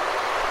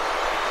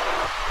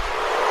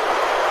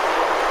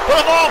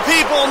 But of all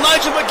people,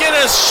 Nigel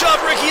McGuinness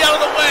shoved Ricky out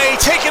of the way,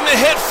 taking the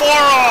hit for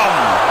him.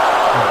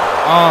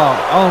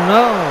 Oh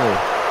no.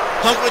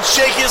 Punk would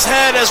shake his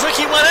head as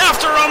Ricky went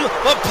after him,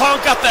 but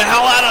Punk got the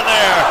hell out of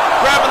there,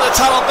 grabbing the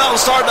title belt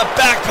and started to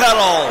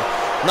backpedal.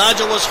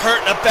 Nigel was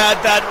hurt in a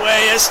bad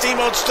way as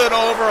Steamboat stood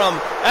over him,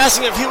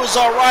 asking if he was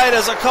alright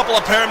as a couple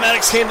of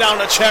paramedics came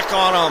down to check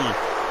on him.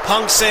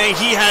 Punk saying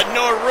he had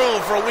no room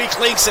for weak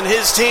links in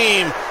his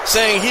team,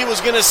 saying he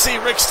was going to see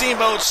Rick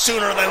Steamboat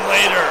sooner than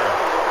later.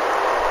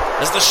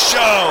 As the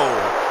show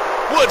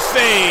would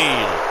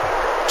fade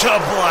to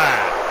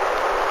black.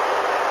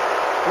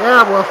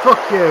 Yeah, well, fuck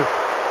you.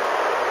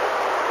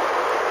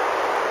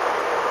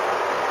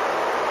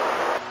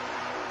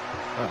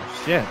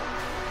 Oh shit.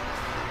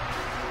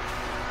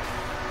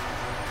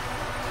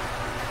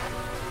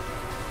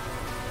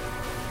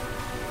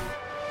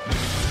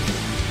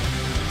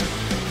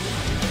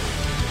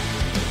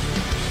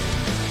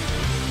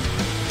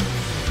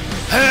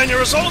 And your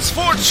results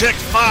for Chick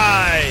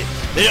Fight.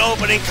 The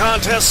opening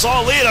contest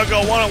saw Lita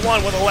go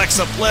one-on-one with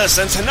Alexa Bliss,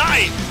 and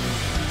tonight,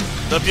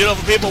 the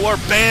beautiful people were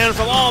banned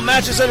from all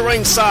matches in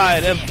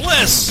ringside, and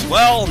Bliss,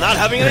 well, not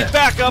having any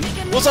backup,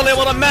 was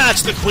unable to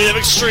match the Queen of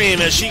Extreme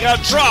as she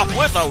got dropped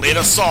with a late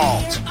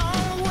assault.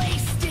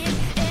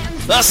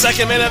 The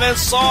second main event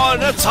saw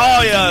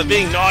Natalya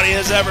being naughty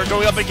as ever,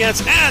 going up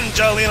against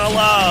Angelina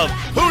Love,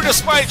 who,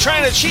 despite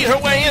trying to cheat her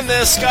way in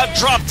this, got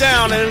dropped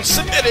down and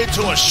submitted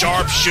to a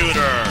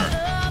sharpshooter.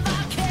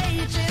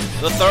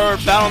 The third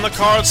bout on the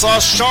card saw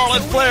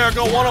Charlotte Flair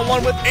go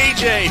one-on-one with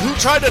AJ, who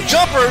tried to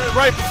jump her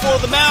right before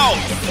the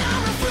mount.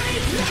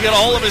 She got a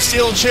hold of his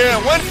steel chair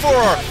and went for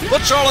her,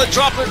 but Charlotte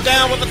dropped her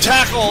down with a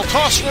tackle,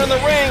 tossing her in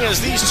the ring as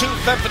these two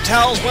femme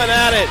fatales went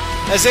at it.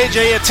 As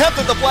AJ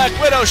attempted the Black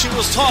Widow, she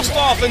was tossed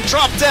off and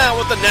dropped down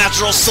with the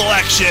natural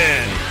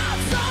selection.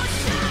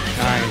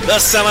 The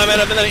semi-main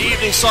event of the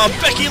evening saw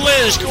Becky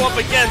Lynch go up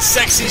against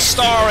Sexy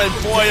Star, and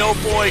boy oh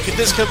boy could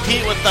this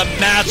compete with the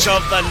match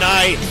of the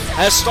night.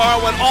 As Star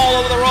went all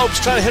over the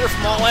ropes trying to hit her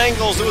from all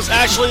angles, it was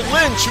actually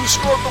Lynch who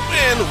scored the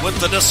win with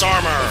the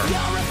disarmer.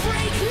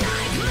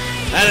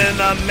 And in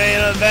the main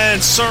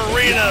event,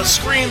 Serena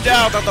screamed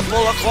out that the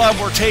Bullet Club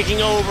were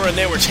taking over and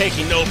they were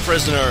taking no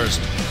prisoners.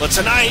 But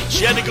tonight,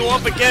 she had to go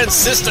up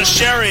against Sister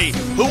Sherry,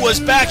 who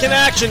was back in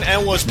action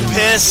and was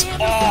pissed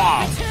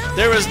off.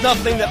 There is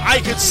nothing that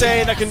I could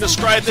say that can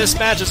describe this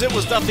match, as it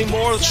was nothing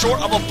more short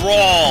of a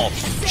brawl.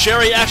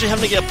 Sherry actually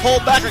having to get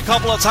pulled back a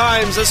couple of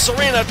times as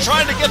Serena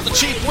tried to get the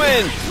cheap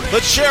win.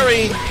 But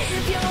Sherry,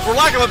 for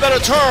lack of a better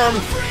term,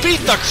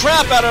 beat the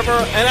crap out of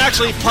her and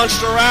actually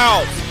punched her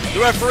out. The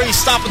referee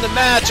stopping the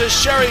match as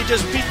Sherry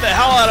just beat the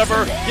hell out of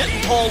her,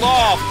 getting pulled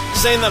off,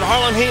 saying that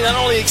Harlem Heat not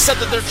only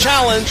accepted their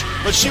challenge,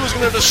 but she was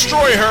going to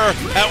destroy her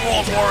at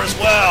World War as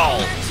well.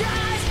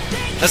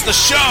 As the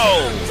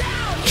show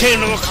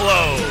came to a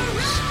close.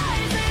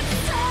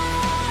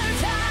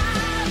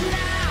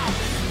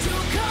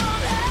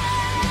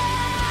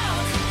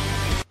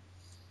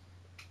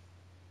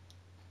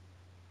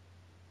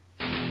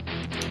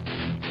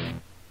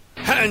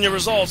 And your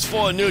results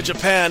for New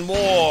Japan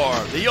War.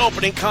 The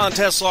opening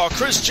contest saw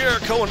Chris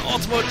Jericho and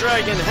Ultimo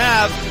Dragon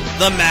have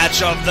the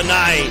match of the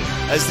night,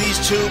 as these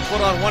two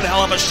put on one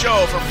hell of a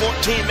show for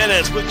 14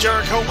 minutes, with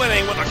Jericho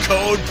winning with a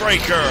code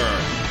breaker.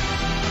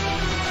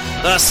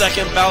 The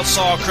second bout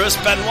saw Chris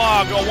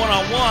Benoit go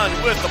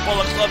one-on-one with the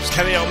Bullet Club's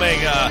Kenny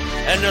Omega,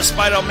 and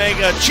despite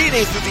Omega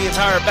cheating through the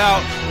entire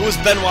bout, it was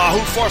Benoit who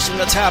forced him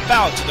to tap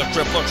out to the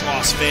crippler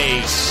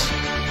crossface.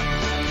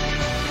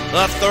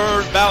 The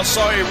third bout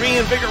saw a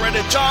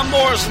reinvigorated John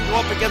Morrison go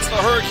up against the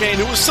Hurricane,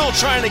 who was still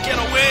trying to get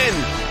a win.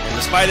 And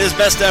despite his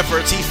best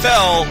efforts, he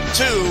fell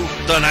to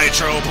the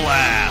Nitro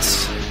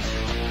Blast.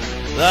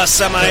 The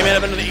semi-main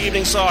event of the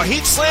evening saw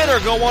Heath Slater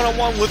go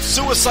one-on-one with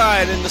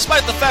Suicide, and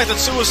despite the fact that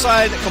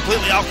Suicide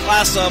completely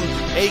outclassed him,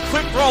 a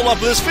quick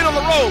roll-up with his feet on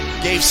the rope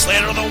gave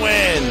Slater the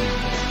win.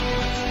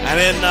 And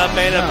in the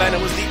main event,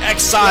 it was the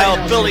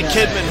exiled Billy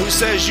Kidman who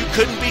says you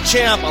couldn't be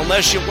champ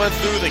unless you went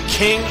through the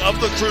king of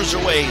the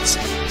cruiserweights.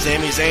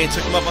 Sami Zayn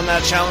took him up on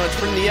that challenge,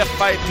 putting the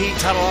FIP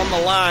title on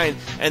the line,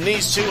 and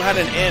these two had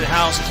an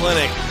in-house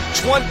clinic.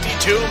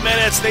 22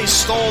 minutes, they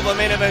stole the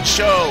main event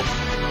show.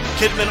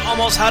 Kidman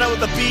almost had it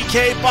with the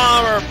BK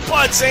Bomber,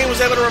 but Zayn was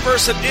able to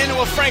reverse it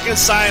into a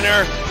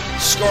Frankensteiner,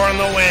 scoring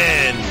the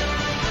win.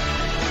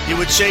 He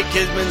would shake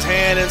Kidman's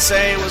hand and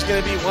say it was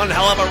going to be one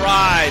hell of a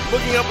ride,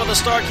 looking up at the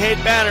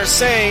Starrcade banner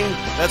saying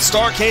that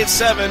Starrcade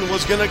 7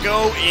 was going to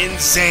go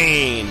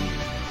insane,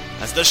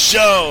 as the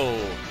show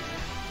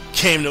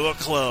came to a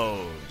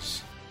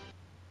close.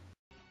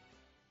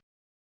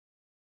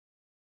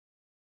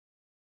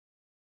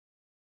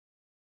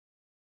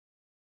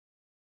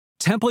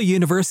 Temple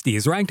University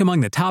is ranked among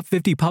the top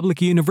 50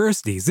 public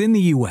universities in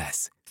the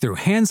U.S. Through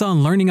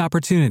hands-on learning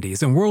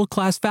opportunities and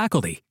world-class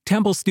faculty,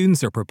 Temple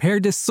students are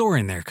prepared to soar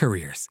in their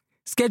careers.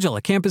 Schedule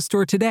a campus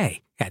tour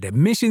today at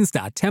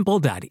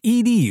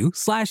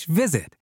admissions.temple.edu/visit.